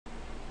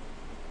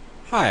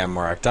Hi, I'm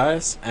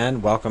Morakdice,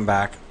 and welcome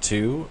back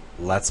to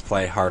Let's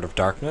Play Heart of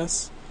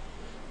Darkness.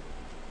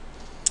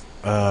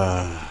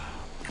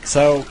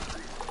 So,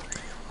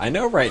 I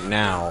know right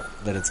now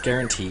that it's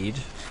guaranteed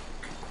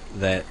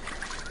that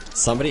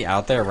somebody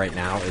out there right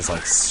now is,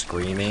 like,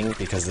 screaming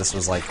because this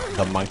was, like,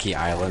 the Monkey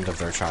Island of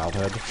their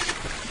childhood.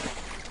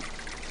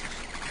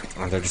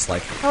 And they're just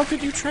like, how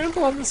could you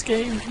trample on this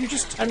game?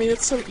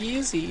 It's so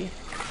easy.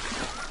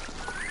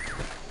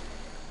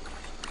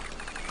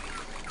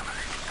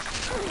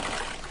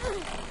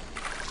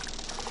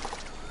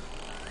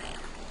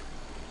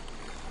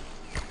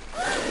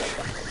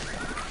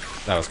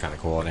 That was kind of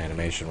cool in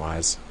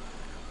animation-wise.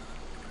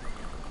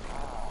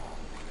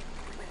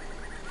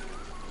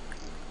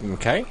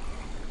 Okay.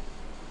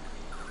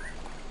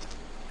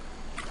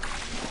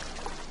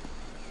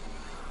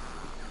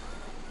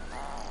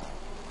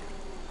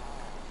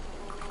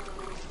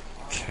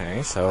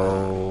 Okay,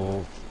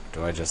 so...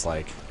 do I just,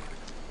 like...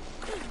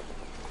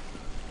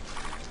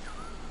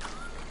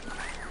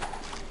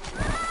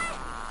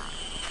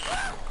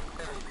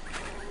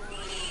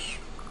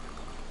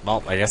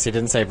 well, I guess he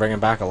didn't say bring him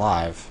back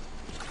alive.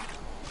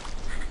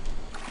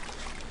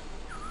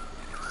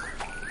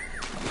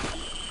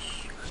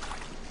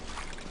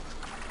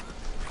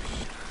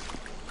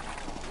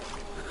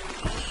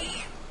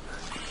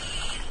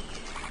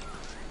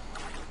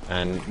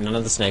 And none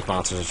of the snake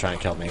monsters are trying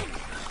to kill me.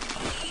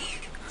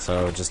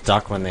 So just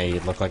duck when they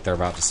look like they're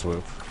about to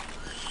swoop.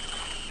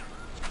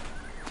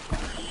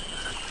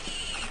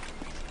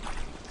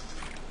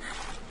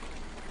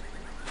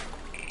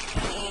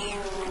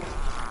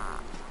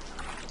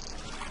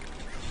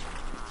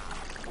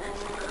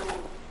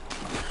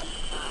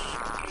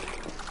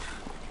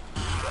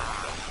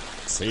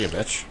 See you,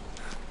 bitch.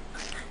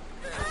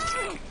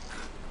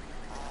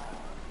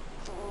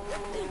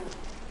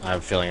 I have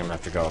a feeling I'm gonna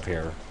have to go up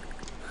here.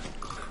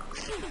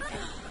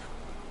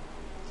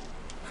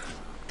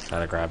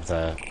 Gotta grab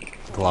the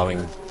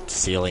glowing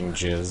ceiling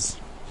jizz.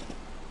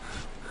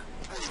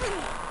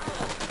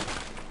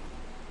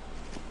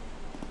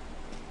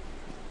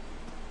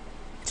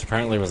 This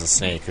apparently was a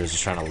snake who was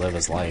just trying to live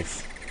his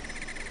life.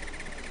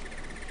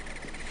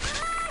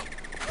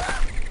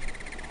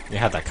 You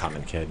had that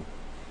coming, kid.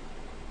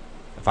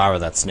 If I were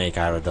that snake,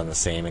 I would have done the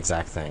same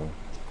exact thing.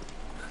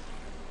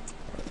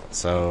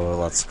 So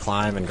let's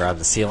climb and grab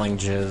the ceiling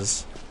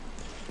jizz.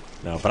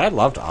 No, but I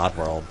loved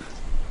Oddworld.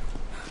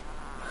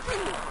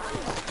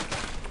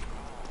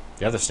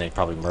 The other snake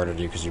probably murdered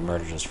you because you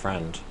murdered his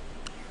friend.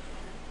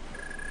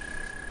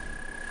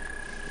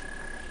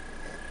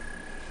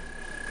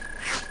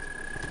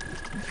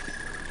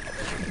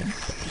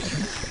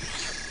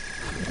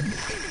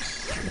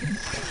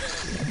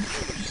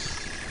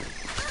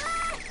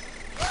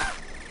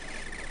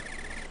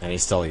 And he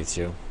still eats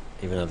you,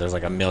 even though there's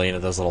like a million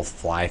of those little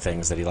fly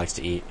things that he likes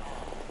to eat.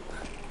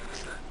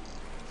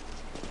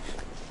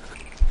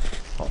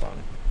 Hold on.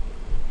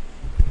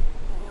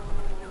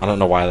 I don't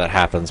know why that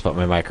happens, but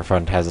my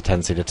microphone has a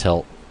tendency to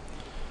tilt.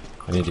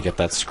 I need to get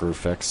that screw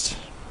fixed.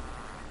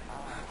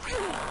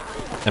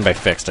 And by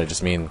fixed, I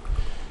just mean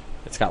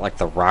it's got like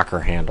the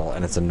rocker handle,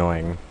 and it's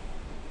annoying.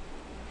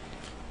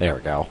 There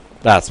we go.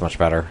 That's much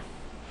better.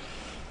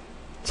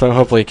 So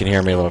hopefully you can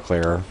hear me a little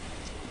clearer.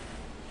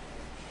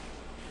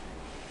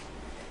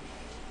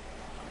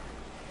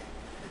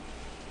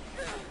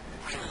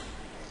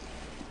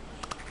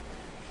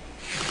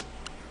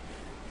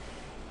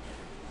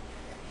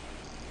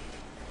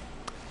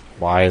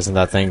 Why isn't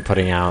that thing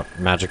putting out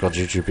magical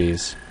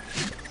jujubes?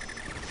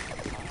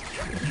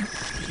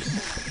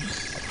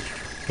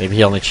 Maybe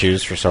he only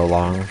chews for so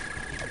long.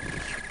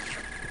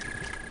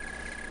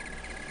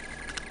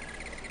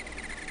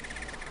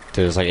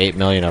 Dude, there's like 8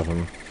 million of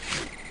them.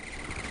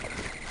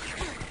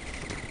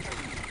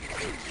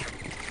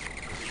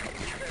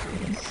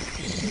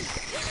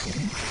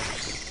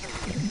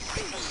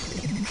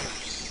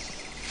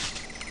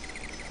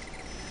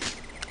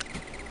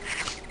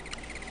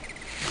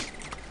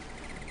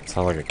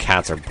 Sounds like the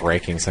cats are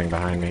breaking something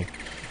behind me.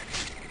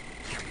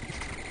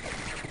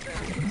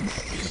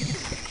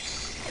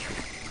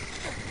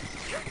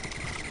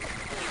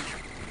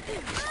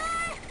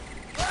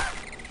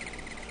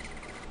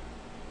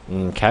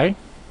 Okay.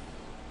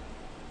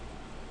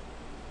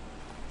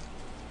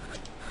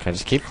 Can I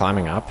just keep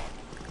climbing up?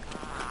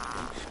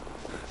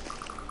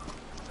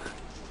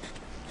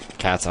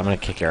 Cats, I'm gonna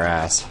kick your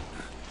ass.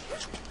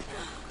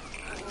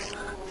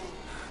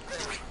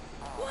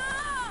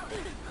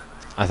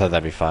 I thought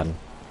that'd be fun.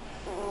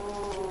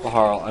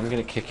 Laharl, I'm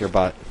gonna kick your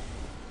butt.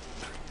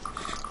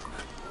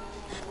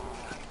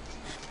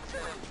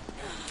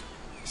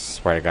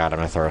 Swear to God, I'm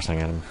gonna throw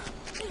something at him.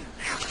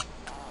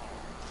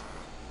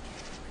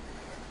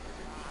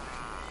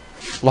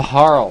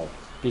 Laharl,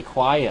 be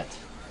quiet.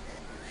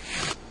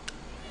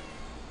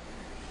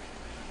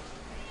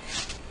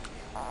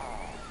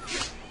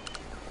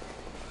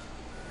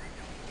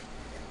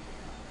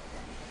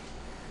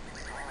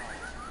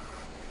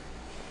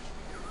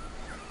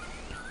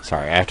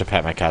 Sorry, I have to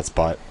pat my cat's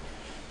butt.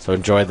 So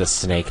enjoy the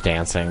snake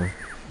dancing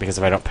because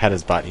if I don't pet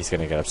his butt, he's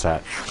gonna get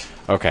upset.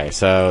 Okay,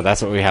 so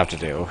that's what we have to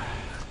do.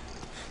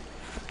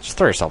 Just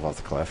throw yourself off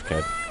the cliff,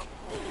 kid.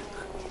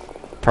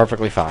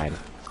 Perfectly fine.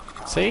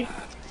 See?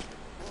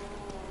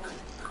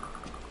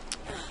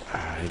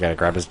 You gotta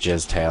grab his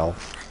jizz tail.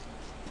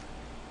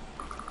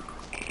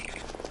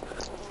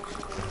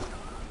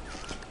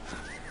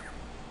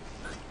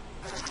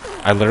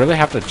 I literally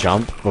have to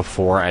jump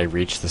before I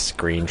reach the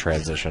screen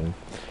transition.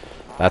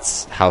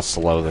 That's how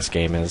slow this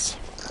game is.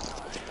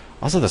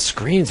 Also, the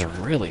screens are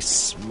really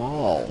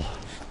small.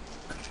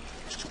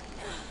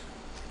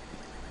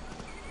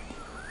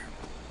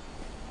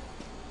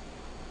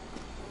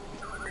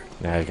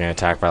 Now you're getting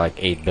attacked by like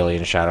 8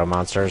 billion shadow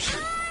monsters.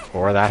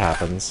 Or that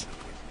happens.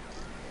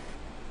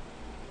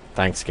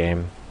 Thanks,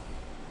 game.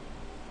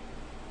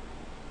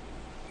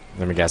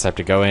 Let me guess, I have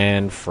to go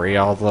in, free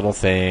all the little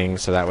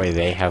things, so that way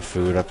they have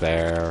food up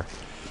there.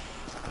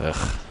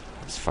 Ugh.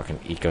 These fucking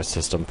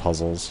ecosystem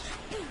puzzles.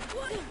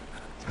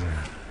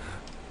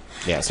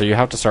 Yeah, so you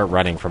have to start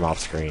running from off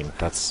screen.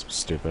 That's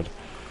stupid.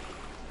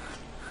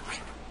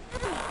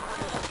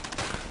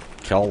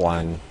 Kill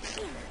one.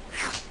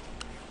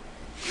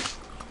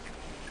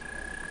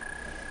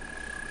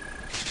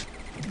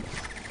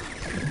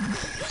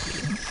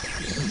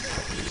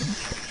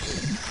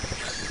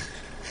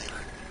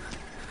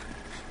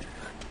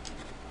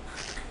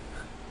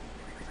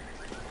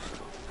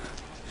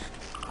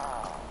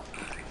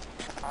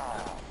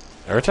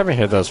 Every time I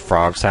hear those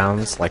frog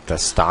sounds, like the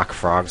stock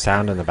frog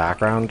sound in the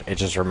background, it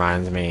just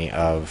reminds me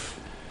of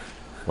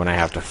when I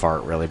have to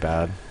fart really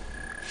bad.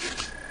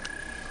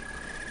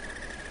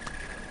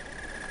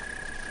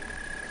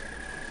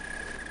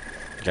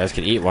 You guys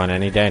could eat one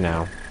any day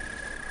now.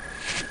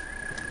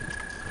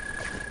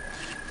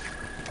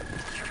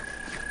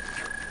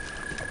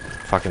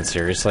 Fucking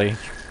seriously?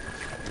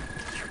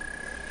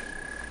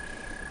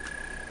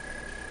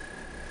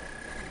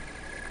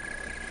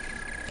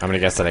 I'm gonna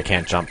guess that I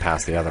can't jump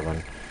past the other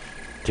one.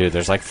 Dude,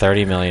 there's like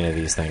 30 million of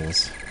these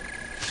things.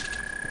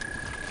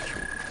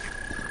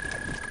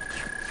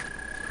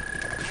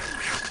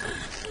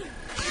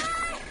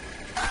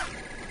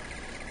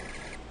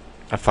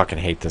 I fucking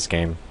hate this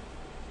game.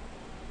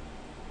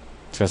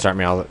 It's gonna start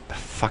me all...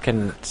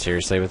 Fucking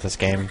seriously with this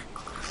game?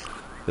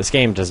 This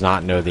game does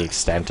not know the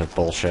extent of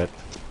bullshit.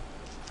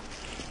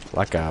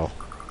 Let go.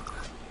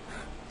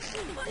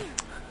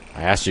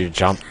 I asked you to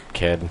jump,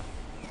 kid.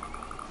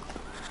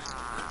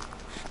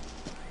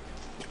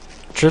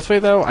 Truthfully,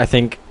 though, I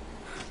think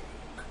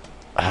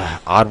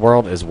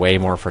Oddworld is way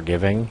more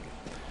forgiving,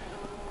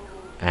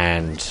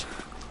 and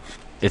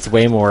it's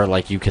way more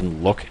like you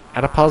can look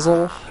at a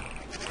puzzle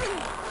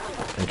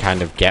and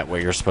kind of get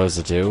what you're supposed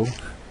to do.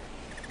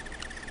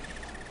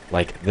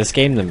 Like, this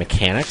game, the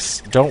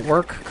mechanics don't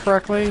work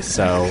correctly,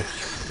 so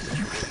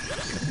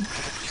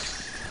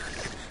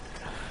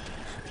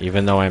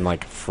even though I'm,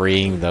 like,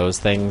 freeing those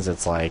things,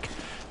 it's like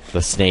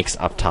the snakes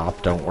up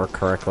top don't work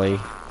correctly.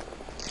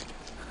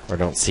 Or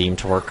don't seem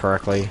to work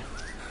correctly.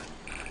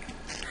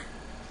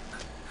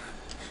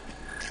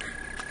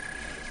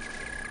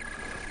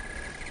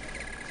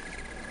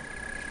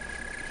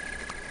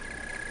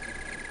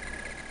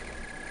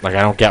 Like,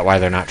 I don't get why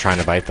they're not trying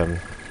to bite them.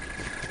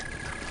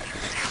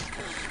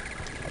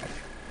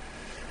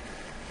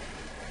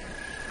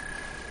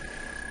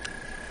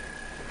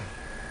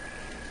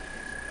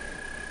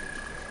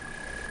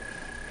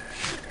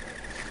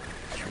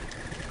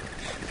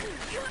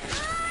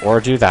 Or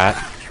do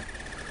that.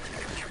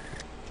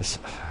 This...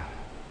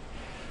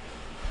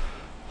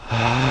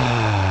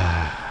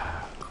 I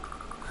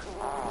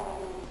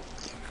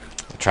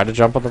tried to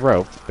jump on the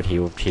rope, but he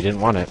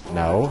didn't want it.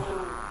 No.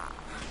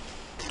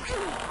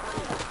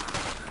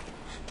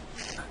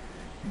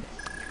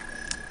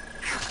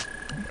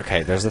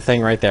 Okay, there's a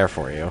thing right there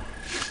for you.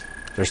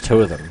 There's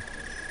 2 of them.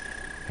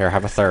 Here,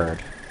 have a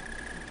third.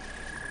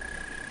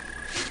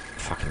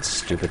 Fucking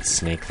stupid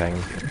snake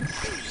thing.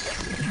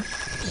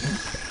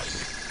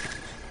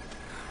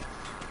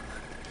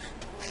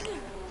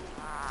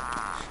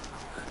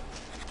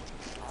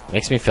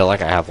 Makes me feel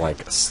like I have, like,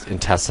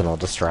 intestinal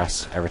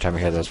distress every time I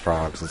hear those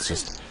frogs. It's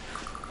just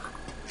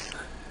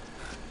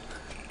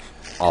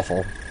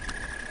awful.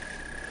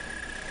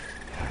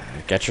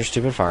 Get your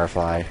stupid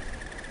firefly.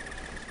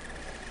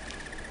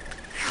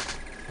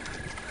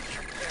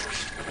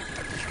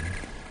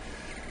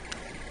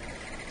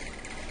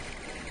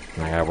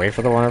 And I gotta wait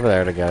for the one over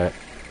there to get it.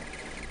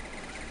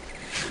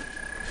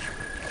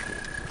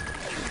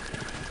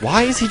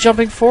 Why is he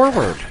jumping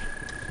forward?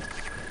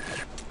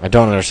 I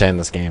don't understand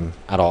this game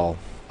at all.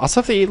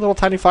 Also, if they eat little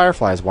tiny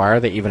fireflies, why are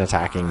they even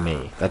attacking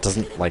me? That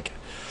doesn't, like,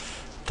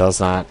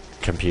 does not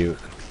compute.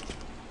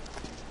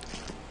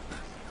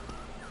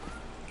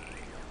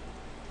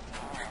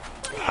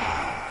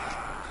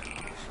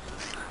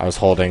 I was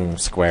holding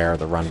square,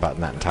 the run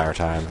button, that entire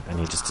time, and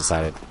he just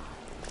decided,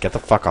 get the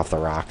fuck off the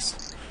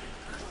rocks.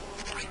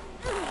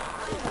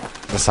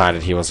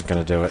 Decided he wasn't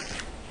gonna do it.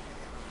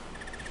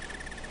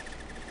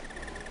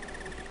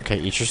 Okay,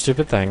 eat your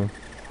stupid thing.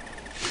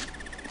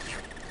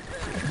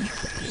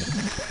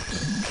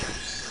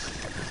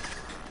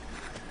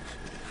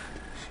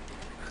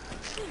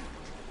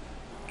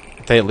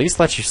 If they at least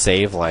let you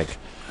save, like,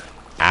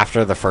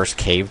 after the first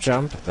cave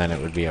jump, then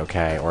it would be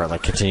okay. Or it,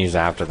 like, continues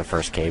after the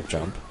first cave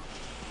jump.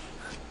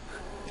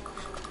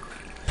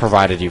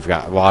 Provided you've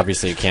got... Well,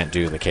 obviously you can't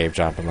do the cave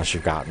jump unless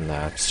you've gotten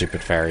the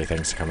stupid fairy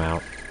things to come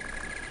out.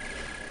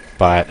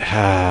 But...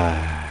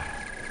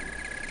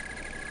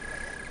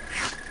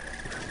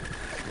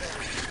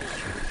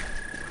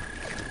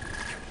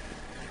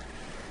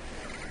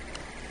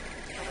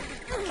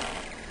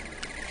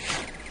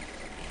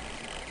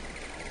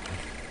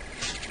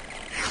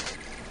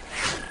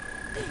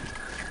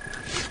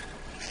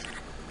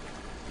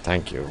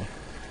 Thank you.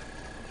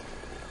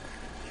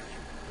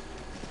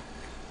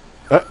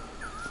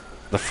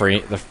 The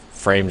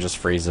frame just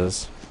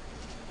freezes.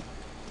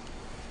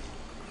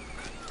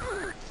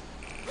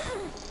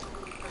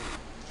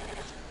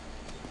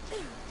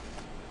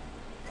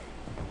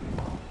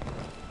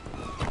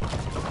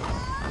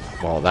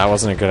 Well, that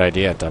wasn't a good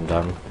idea,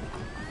 dum-dum.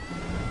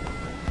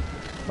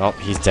 Well,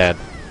 he's dead.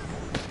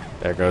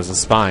 There goes his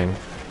spine.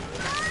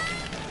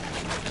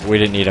 We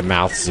didn't need a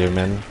mouth zoom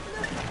in.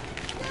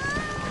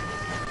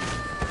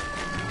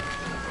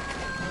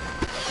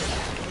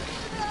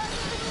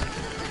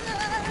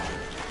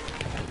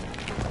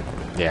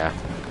 Yeah,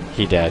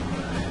 he dead.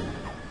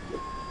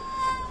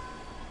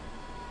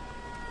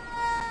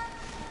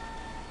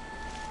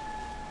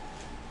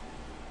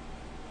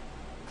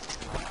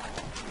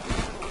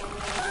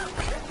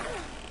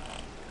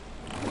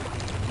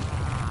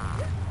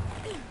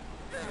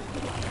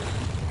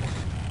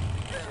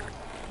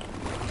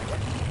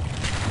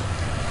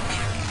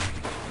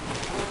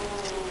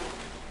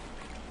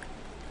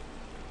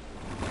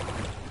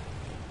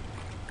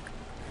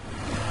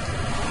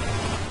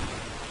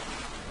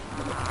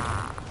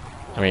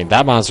 I mean,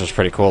 that monster's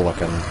pretty cool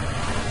looking.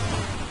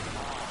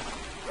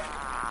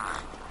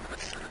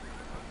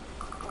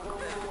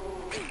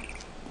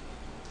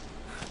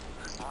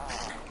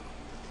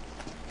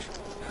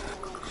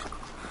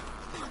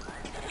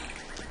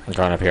 I'm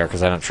going up here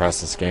because I don't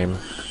trust this game.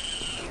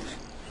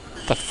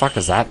 What the fuck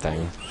is that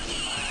thing?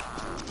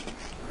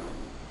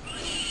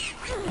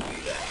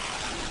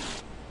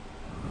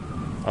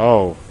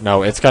 Oh,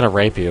 no, it's gonna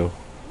rape you.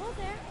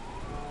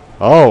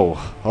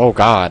 Oh, oh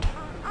god.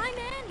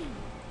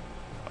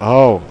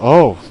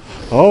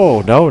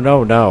 Oh, no,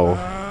 no, no.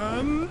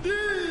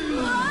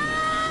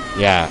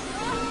 Yeah.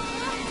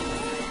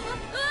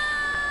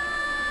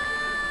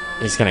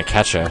 He's gonna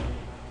catch you.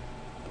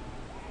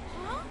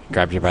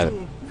 Grab you by the...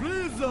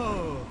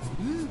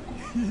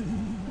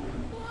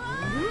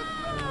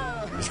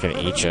 He's gonna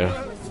eat you.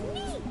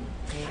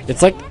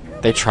 It's like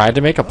they tried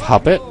to make a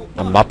puppet,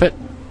 a Muppet,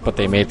 but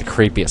they made the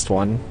creepiest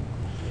one.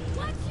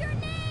 What's your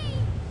name?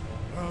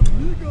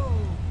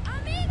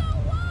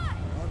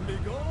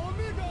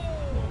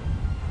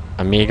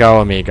 Amigo,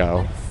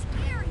 amigo.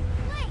 Scary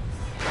place.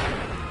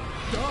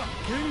 Dark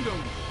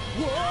Kingdom.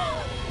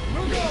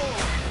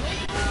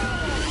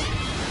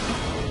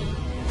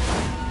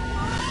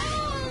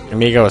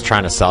 Amigo was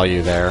trying to sell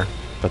you there,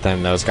 but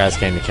then those guys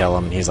came to kill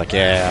him, and he's like,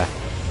 yeah.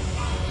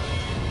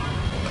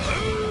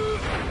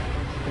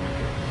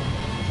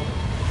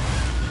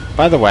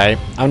 By the way,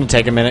 I'm going to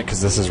take a minute,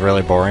 because this is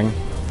really boring,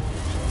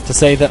 to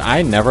say that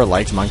I never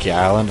liked Monkey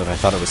Island, and I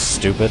thought it was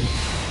stupid.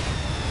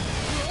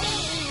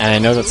 And I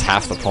know that's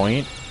half the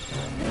point,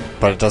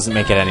 but it doesn't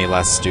make it any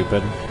less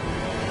stupid.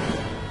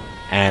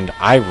 And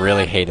I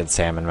really hated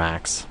Sam and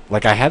Max.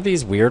 Like, I had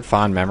these weird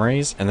fond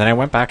memories, and then I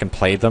went back and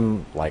played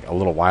them, like, a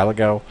little while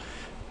ago.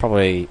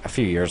 Probably a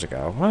few years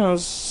ago. Well, it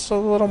was a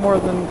little more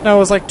than... No, it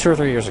was like 2 or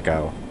 3 years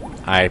ago.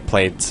 I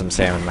played some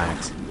Sam and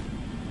Max.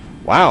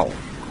 Wow.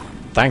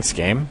 Thanks,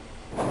 game.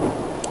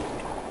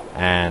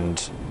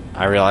 And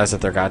I realized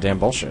that they're goddamn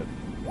bullshit.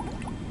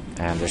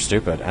 And they're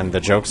stupid. And the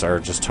jokes are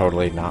just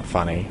totally not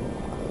funny.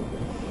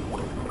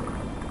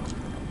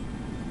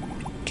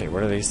 Okay,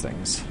 what are these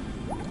things?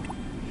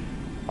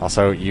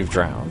 Also, you've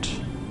drowned.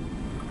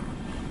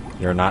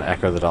 You're not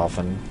Echo the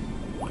Dolphin.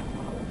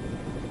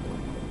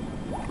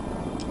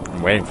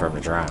 I'm waiting for him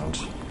to drown.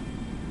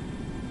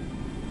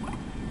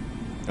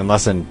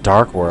 Unless in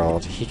Dark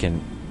World, he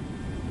can...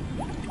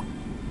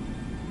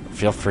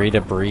 Feel free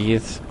to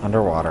breathe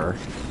underwater.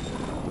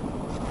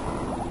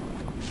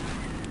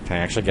 Can I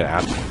actually get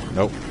out?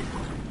 Nope.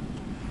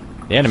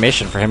 The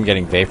animation for him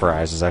getting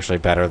vaporized is actually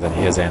better than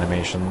his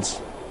animations.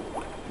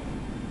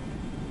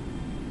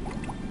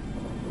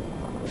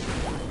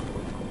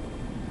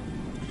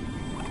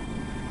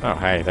 Oh,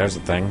 hey, there's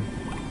a thing.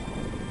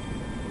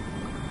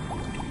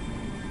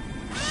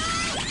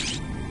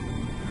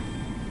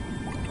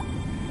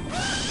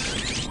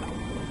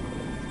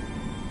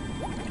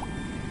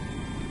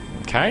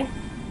 Okay.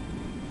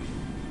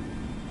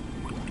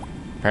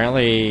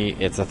 Apparently,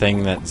 it's a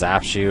thing that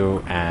zaps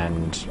you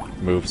and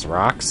moves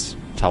rocks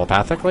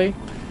telepathically.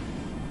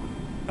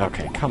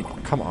 Okay, come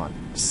on.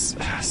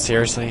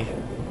 Seriously?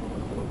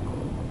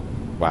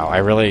 Wow, I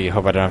really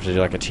hope I don't have to do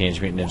like a Teenage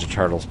Mutant Ninja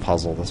Turtles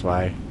puzzle this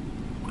way.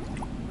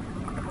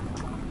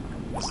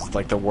 This is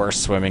like the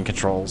worst swimming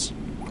controls.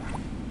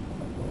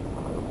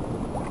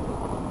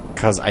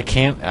 Because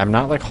I'm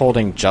not like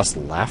holding just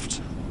left.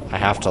 I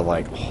have to,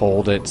 like,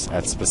 hold it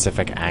at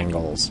specific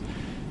angles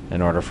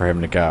in order for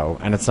him to go.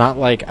 And it's not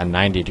like a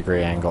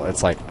 90-degree angle.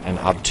 It's like an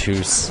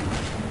obtuse,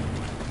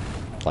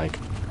 like,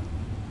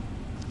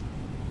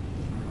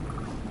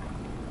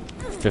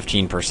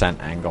 15%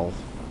 angle.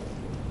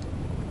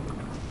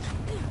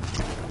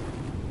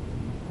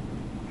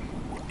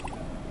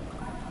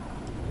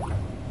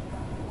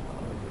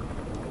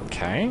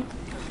 Okay.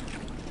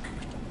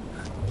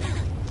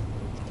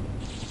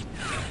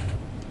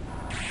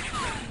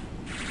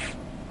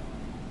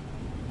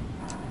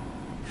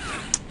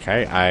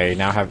 Okay, I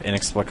now have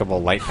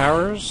inexplicable light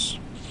powers.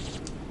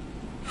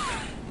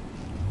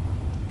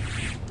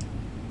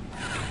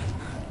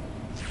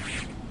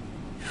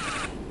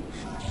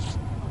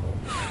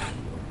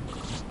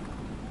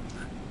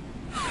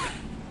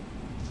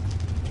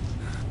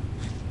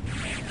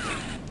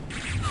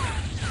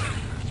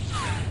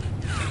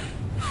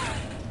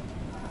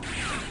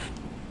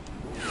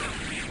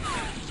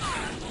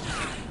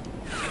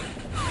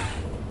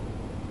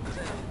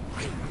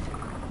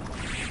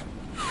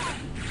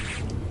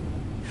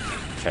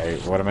 Okay,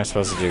 what am I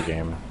supposed to do,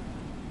 game?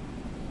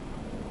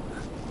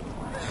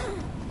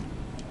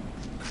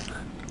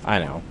 I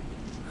know.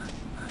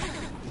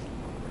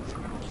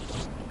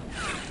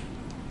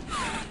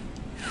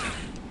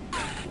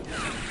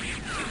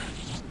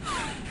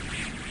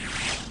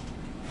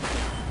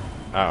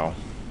 Oh.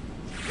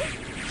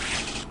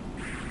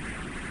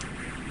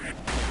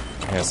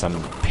 Here's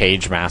some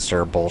Page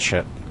Master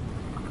bullshit.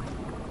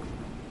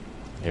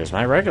 Here's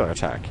my regular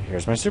attack.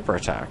 Here's my super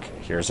attack.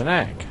 Here's an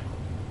egg.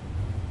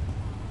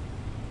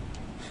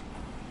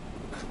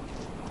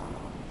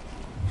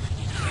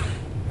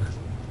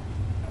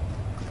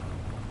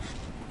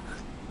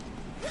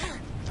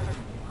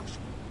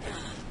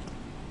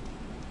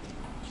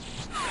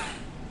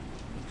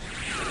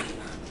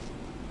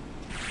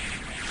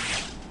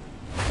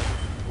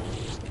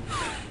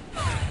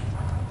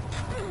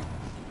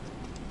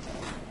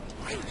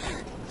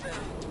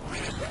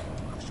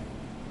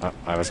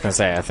 I was gonna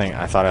say,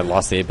 I thought I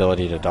lost the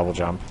ability to double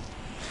jump.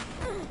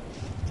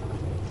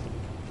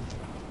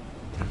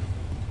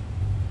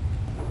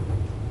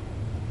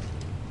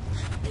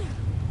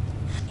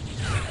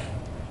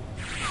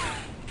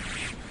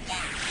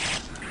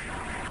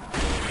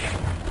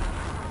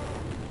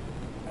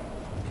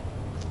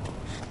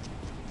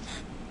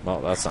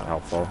 Well, that's not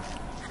helpful.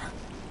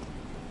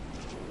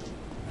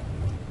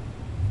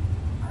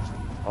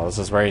 Well, this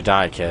is where you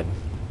die, kid.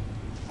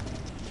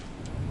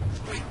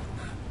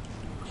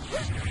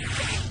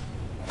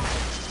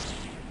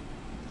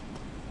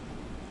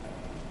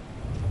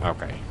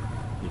 Okay,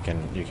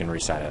 you can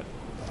reset it.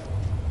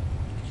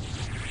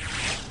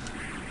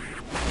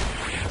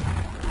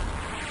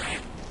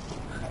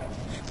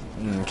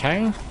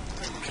 Okay.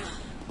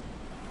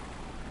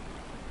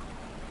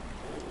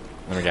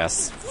 Let me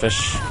guess.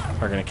 Fish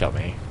are gonna kill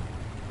me.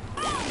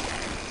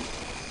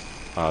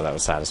 Oh, that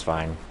was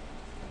satisfying.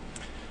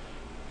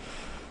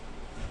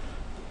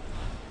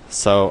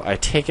 So I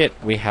take it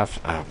we have.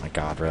 Oh my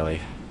god,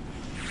 really?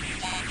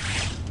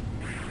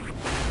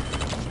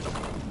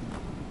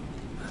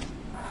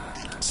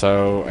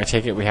 So, I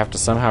take it we have to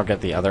somehow get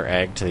the other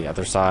egg to the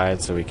other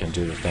side so we can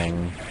do the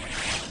thing.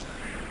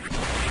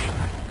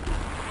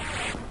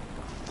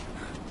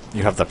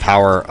 You have the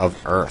power of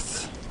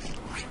Earth.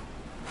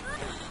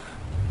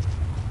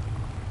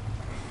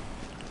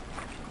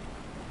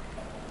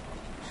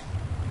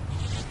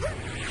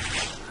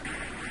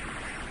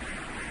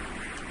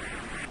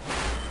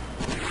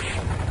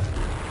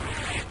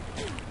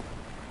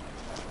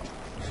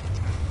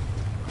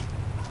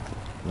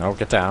 No,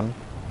 get down.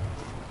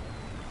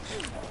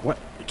 What?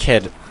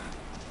 Kid.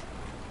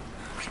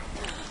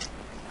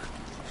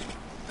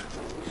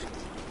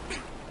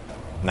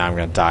 Now I'm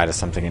gonna die to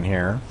something in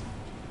here.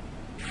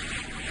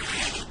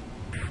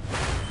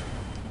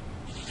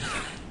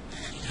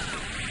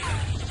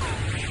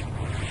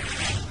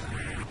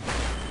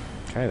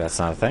 Okay, that's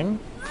not a thing.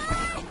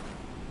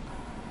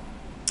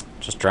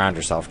 Just drown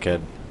yourself,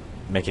 kid.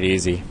 Make it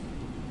easy.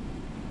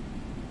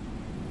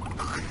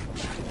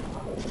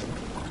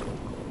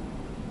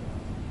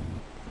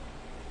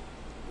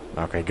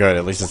 Okay, good.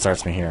 At least it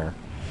starts me here.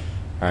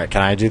 Alright,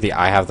 can I do the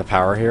I have the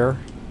power here?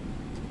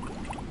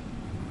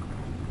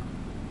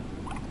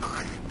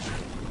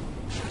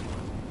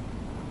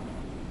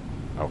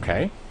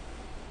 Okay.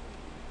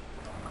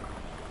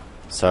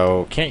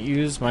 So, can't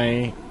use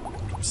my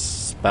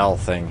spell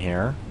thing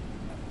here.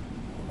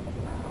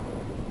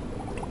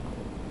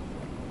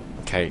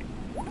 Okay.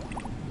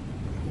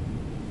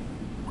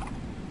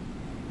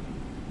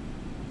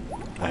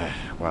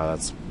 Wow,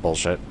 that's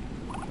bullshit.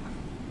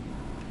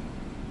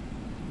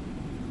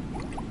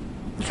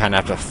 You kind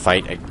of have to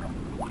fight.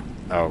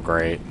 Oh,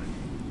 great.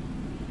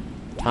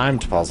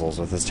 Timed puzzles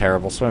with his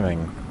terrible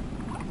swimming.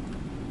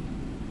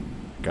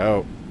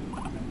 Go.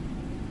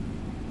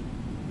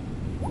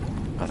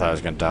 I thought I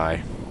was gonna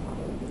die.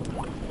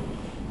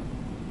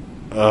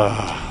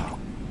 Ugh.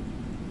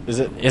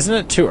 Isn't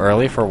it too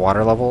early for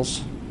water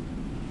levels?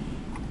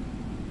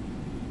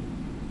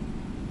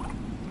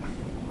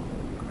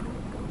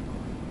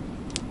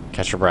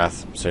 Catch your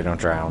breath so you don't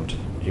drown.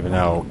 Even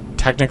though,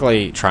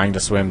 technically, trying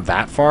to swim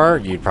that far,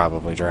 you'd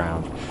probably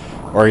drown.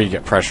 Or you'd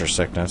get pressure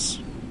sickness.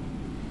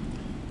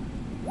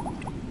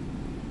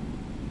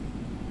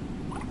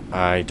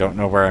 I don't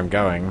know where I'm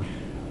going.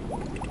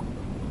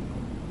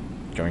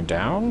 Going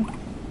down?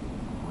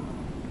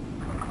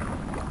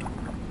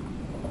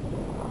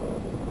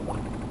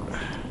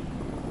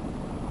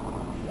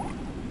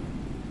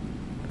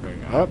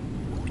 Going up?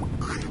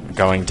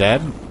 Going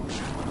dead?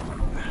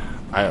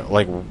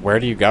 Where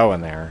do you go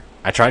in there?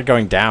 I tried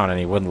going down and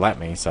he wouldn't let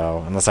me,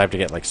 so unless I have to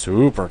get like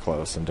super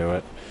close and do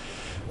it.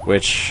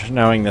 Which,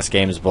 knowing this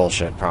game is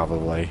bullshit,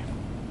 probably.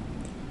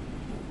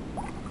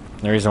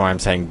 The reason why I'm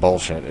saying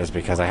bullshit is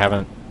because I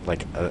haven't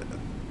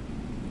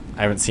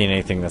seen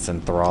anything that's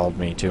enthralled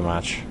me too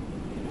much.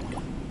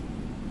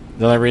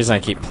 The only reason I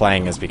keep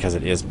playing is because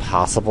it is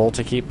possible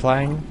to keep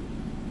playing.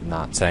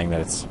 Not saying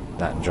that it's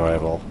that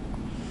enjoyable.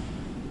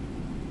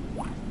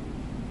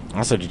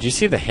 Also, did you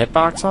see the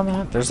hitbox on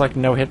that? There's like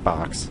no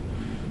hitbox.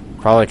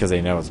 Probably because they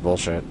know it's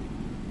bullshit.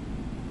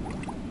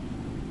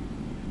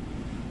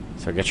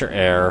 So get your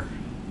air.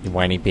 You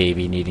whiny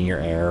baby needing your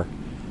air.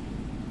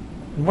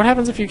 And what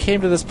happens if you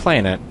came to this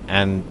planet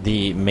and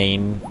the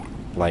main,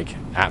 like,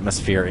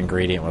 atmosphere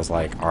ingredient was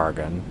like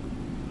argon?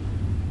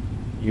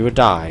 You would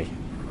die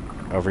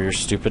over your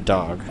stupid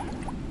dog.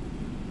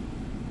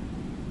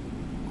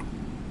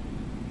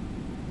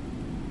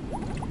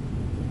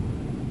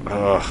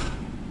 Ugh.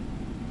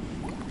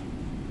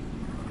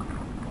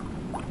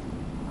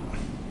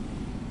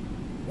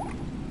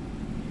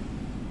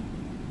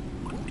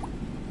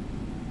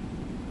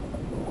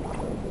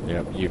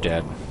 Yep, you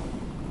dead.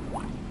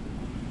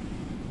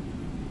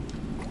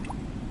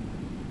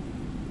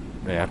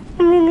 Yeah.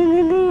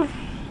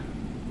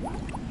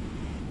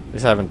 At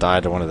least I haven't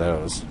died to one of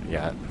those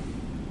yet.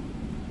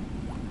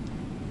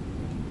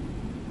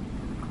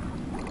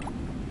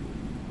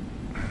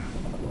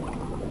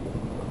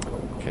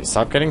 Okay,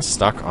 stop getting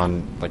stuck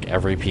on like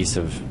every piece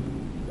of...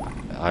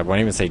 I won't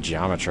even say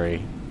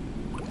geometry.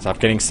 Stop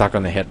getting stuck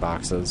on the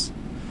hitboxes.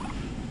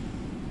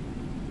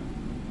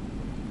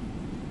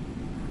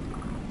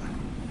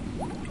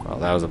 Well,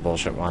 that was a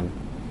bullshit one.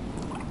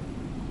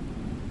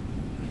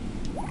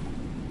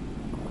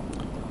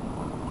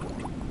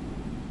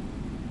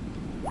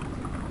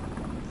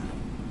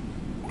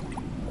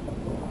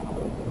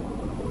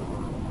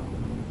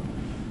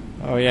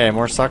 Oh yeah,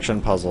 more suction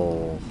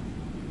puzzle,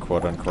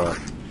 quote unquote.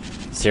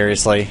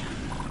 Seriously?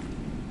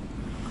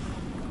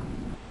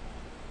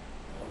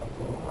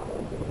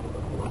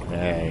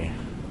 Hey.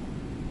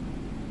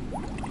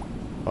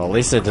 Well, at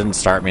least it didn't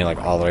start me like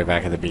all the way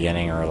back at the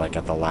beginning or like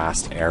at the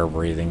last air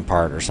breathing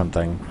part or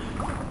something.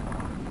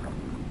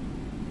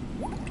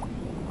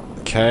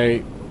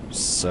 Okay,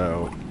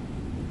 so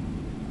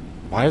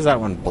why is that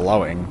one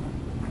blowing?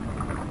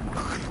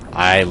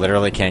 I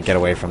literally can't get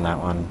away from that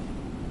one.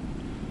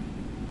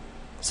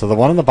 So the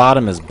one on the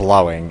bottom is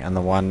blowing, and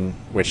the one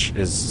which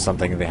is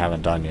something they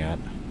haven't done yet.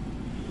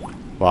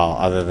 Well,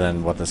 other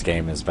than what this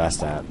game is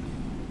best at.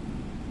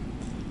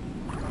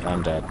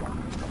 I'm dead.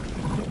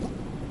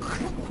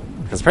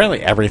 Because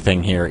apparently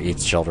everything here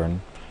eats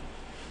children.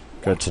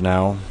 Good to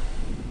know.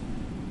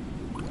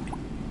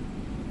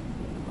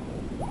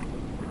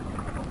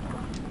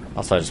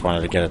 Also, I just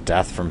wanted to get a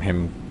death from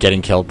him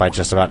getting killed by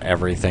just about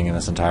everything in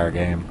this entire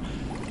game.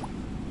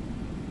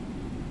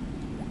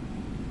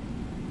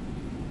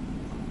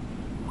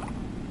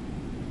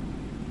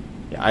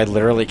 Yeah, I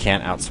literally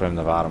can't outswim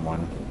the bottom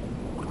one.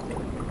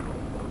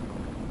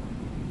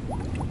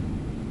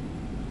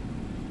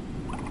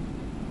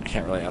 I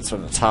can't really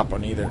outswim the top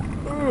one either.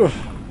 Ugh. Well,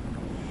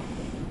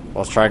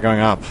 let's try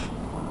going up.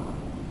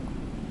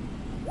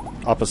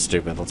 Up is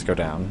stupid. Let's go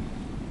down.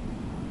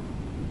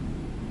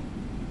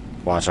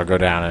 Watch, I'll go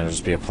down and it'll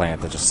just be a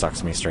plant that just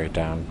sucks me straight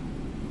down.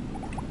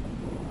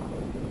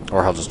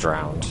 Or I'll just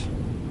drown.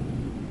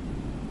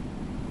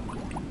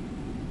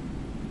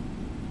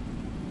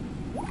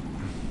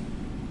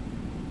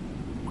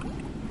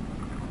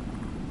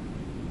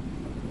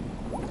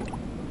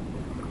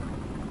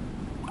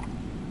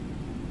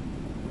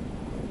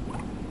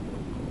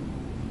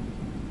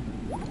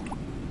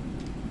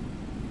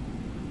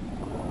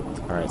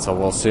 Alright, so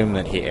we'll assume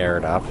that he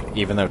aired up,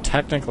 even though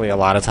technically a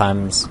lot of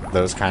times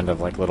those kind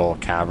of like little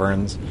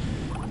caverns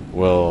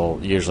will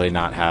usually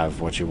not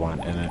have what you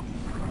want in it.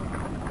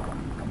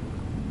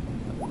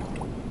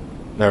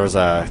 There was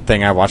a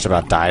thing I watched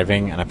about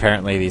diving, and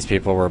apparently these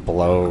people were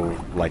below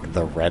like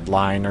the red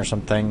line or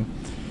something,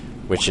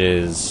 which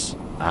is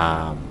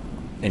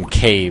in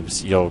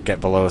caves you'll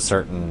get below a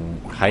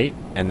certain height,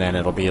 and then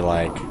it'll be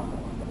like...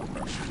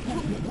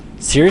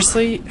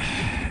 Seriously?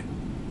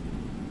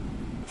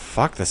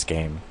 Fuck this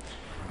game.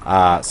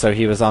 So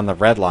he was on the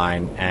red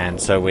line,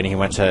 and so when he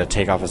went to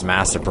take off his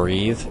mask to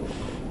breathe,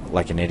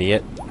 like an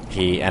idiot,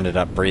 he ended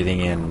up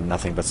breathing in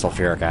nothing but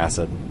sulfuric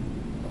acid.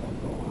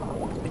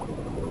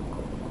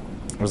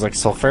 It was like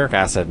sulfuric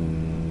acid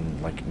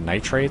and like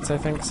nitrates, I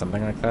think,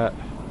 something like that.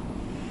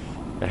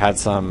 It had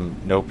some,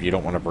 nope, you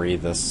don't want to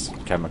breathe this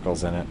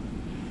chemicals in it.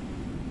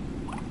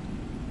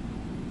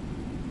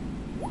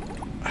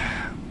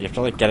 You have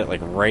to, like, get it,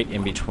 like, right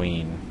in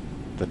between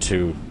the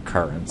two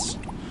currents.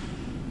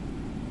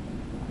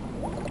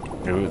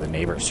 Ooh, the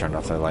neighbors turned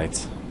off their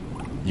lights.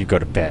 You go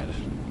to bed.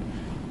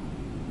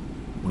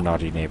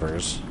 Naughty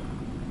neighbors.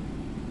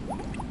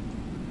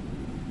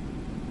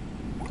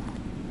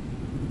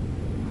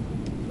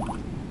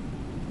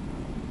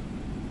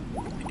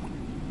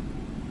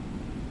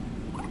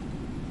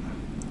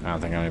 I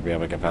don't think I'm gonna be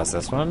able to get past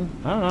this one.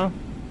 I don't know.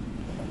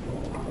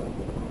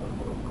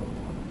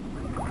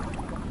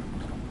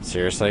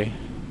 Seriously?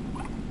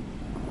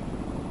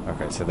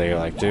 Okay, so they're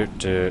like doot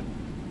doot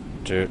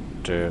doot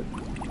doot.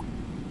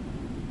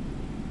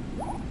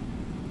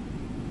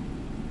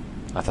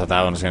 I thought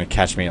that one was gonna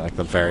catch me at like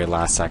the very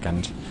last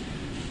second.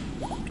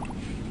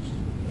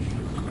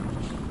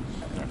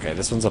 Okay,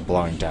 this one's a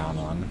blowing down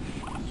one.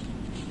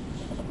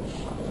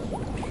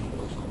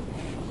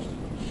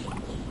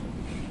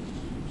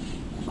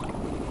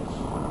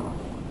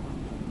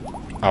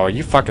 Oh, are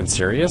you fucking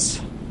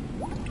serious?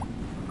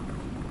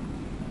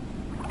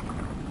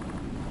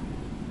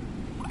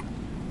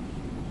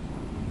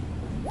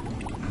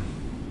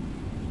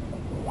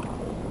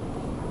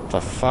 The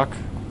fuck?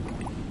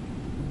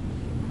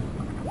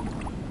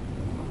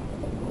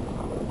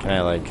 Can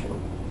I, like...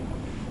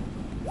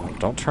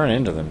 Don't turn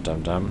into them,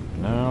 dum-dum.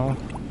 No.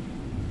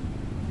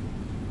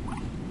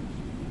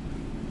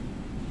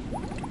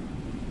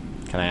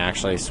 Can I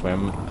actually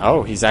swim?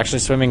 Oh, he's actually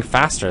swimming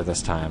faster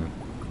this time.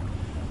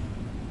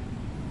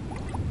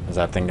 Is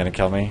that thing gonna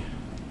kill me?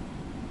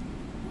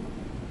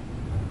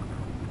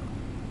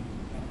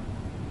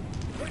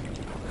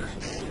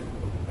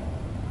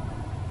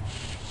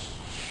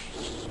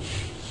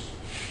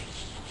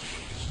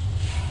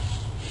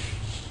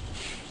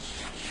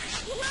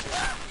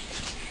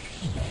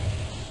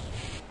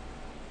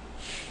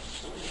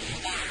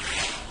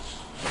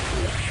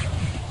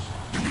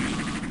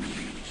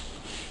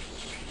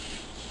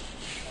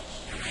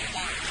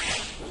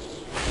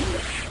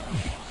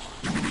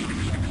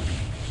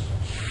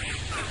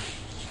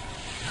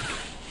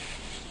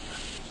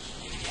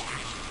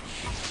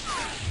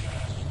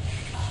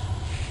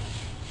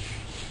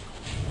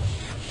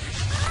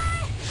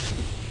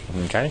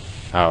 Okay.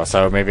 Oh,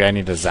 so maybe I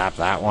need to zap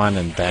that one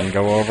and then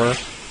go over.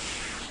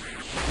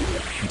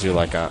 Do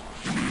like a...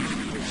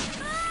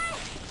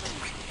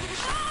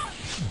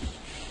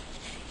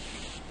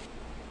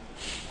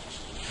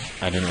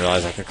 I didn't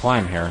realize I could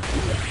climb here.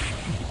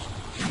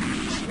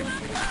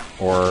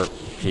 Or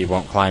he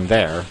won't climb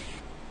there.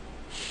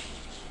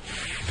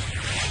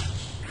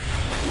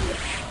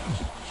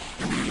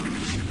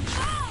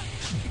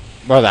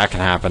 Well, that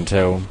can happen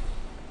too.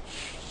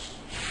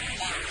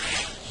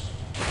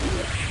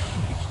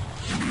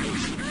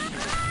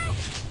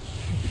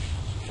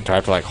 Do I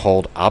have to, like,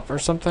 hold up or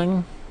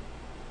something?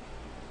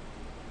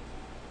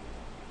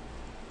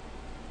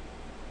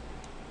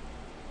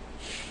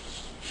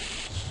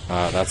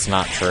 That's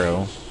not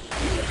true.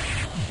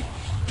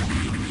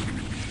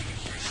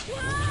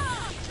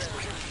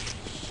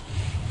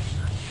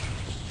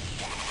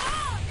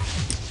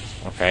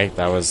 Okay,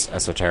 that was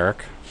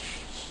esoteric.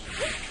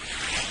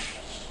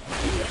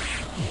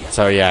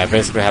 So yeah, I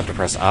basically have to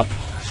press up.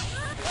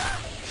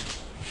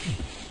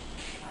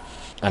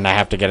 And I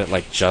have to get it,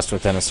 like, just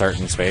within a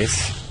certain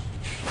space.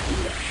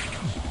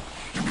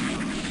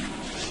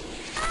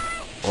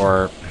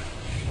 Or...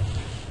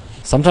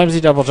 sometimes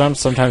he double jumps,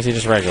 sometimes he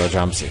just regular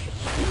jumps.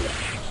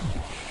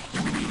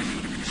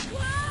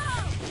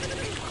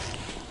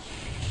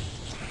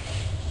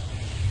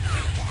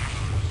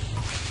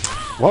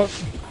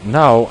 What?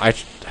 No, I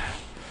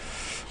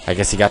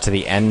guess he got to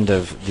the end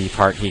of the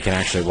part he can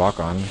actually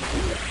walk on.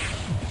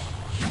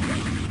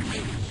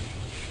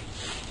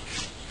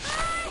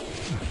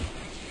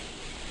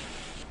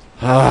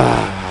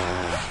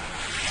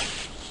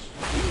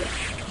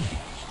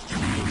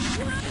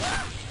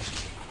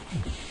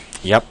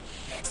 Yep.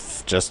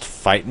 Just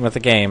fighting with the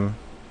game.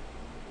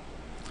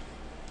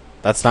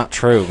 That's not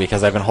true,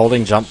 because I've been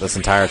holding jump this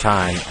entire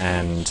time,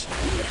 and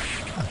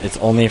it's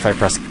only if I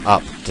press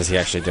up does he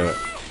actually do it.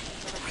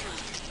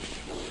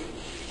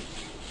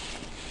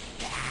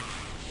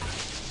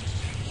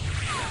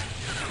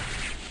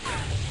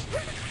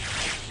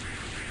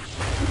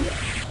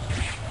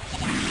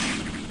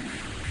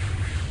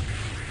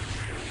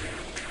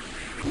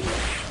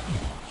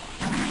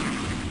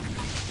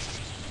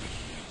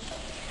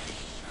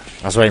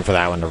 I was waiting for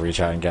that one to reach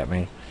out and get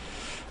me.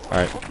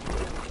 Alright.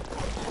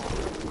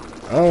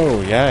 Oh,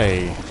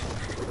 yay.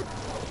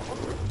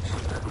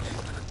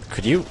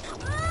 Could you?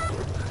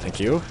 Thank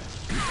you.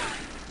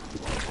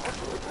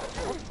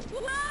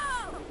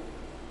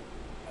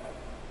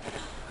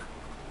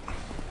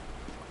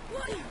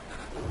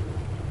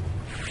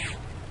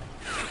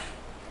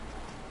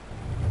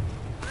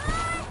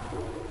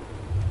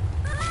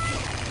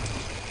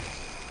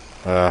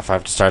 If I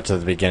have to start to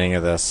the beginning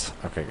of this.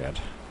 Okay, good.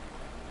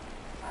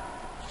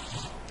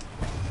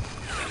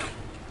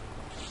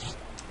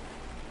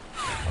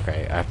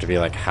 Okay, I have to be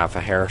like half a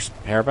hair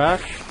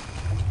back.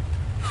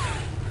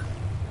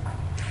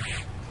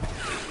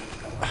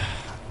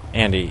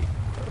 Andy.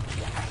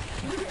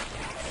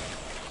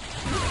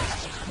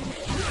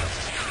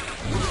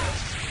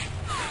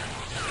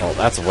 Well,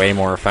 that's way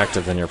more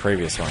effective than your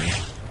previous one.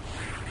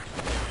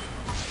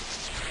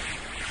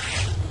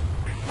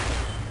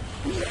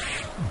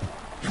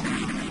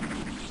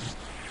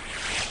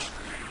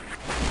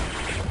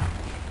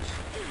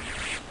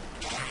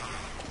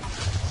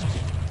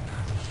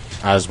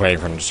 I was waiting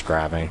for him to just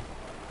grab me.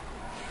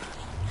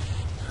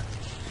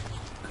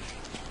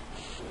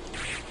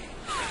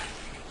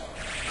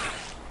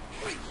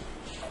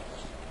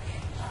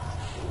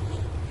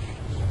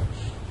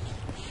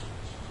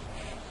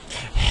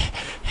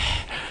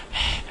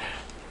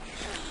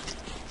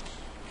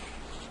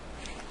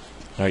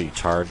 No, you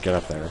tard. Get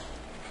up there.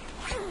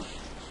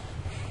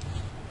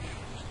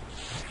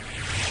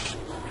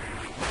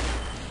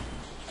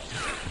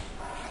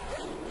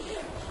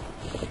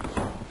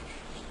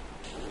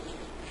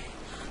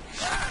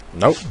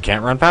 Nope,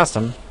 can't run past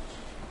him.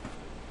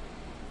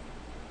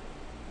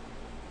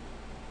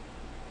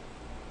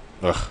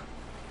 Ugh,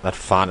 that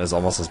font is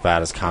almost as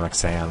bad as Comic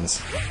Sans.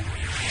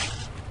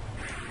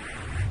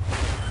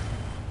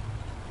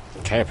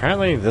 Okay,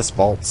 apparently this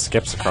bolt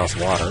skips across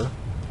water,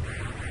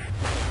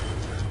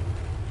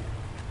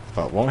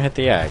 but won't hit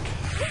the egg.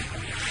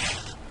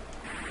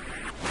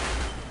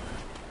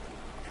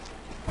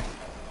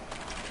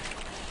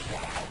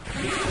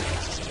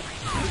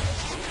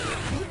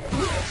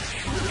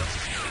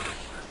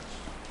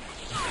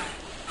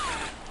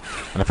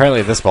 And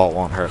apparently this bolt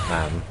won't hurt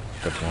them.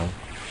 Good to know.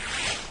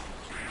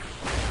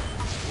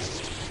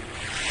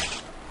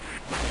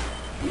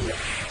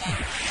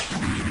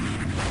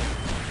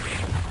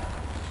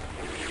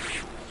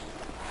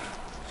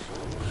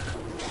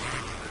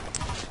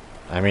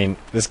 I mean,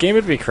 this game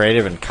would be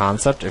creative in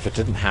concept if it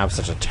didn't have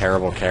such a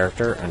terrible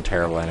character and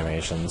terrible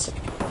animations.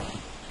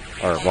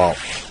 Or, well,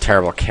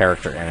 terrible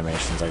character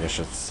animations, I guess I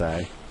should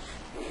say.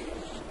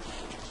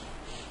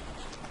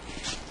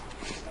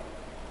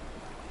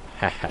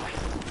 Haha.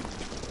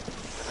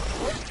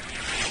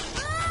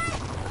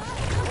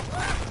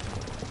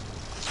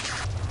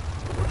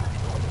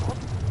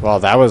 Well,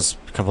 that was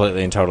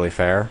completely and totally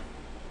fair.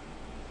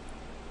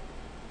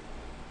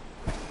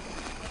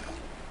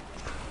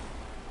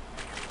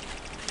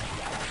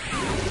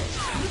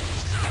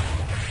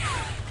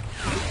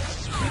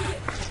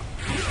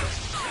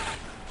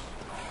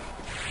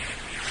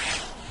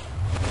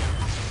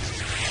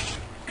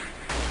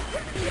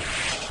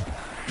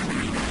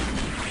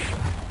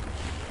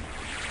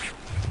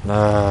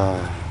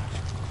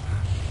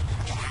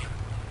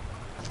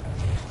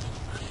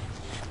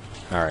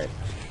 Alright.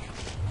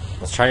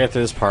 Let's try to get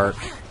through this part.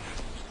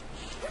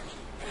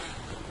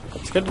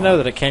 It's good to know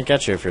that it can't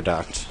get you if you're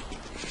ducked.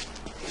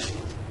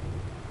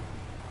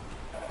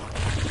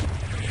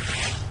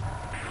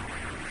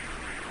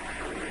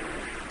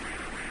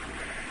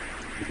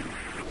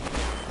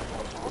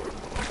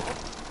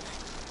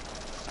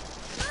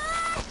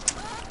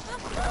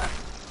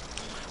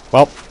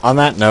 Well, on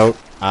that note,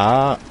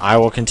 I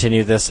will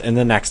continue this in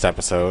the next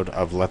episode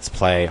of Let's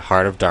Play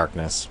Heart of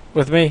Darkness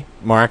with me,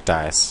 Mark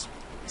Dice.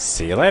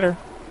 See you later.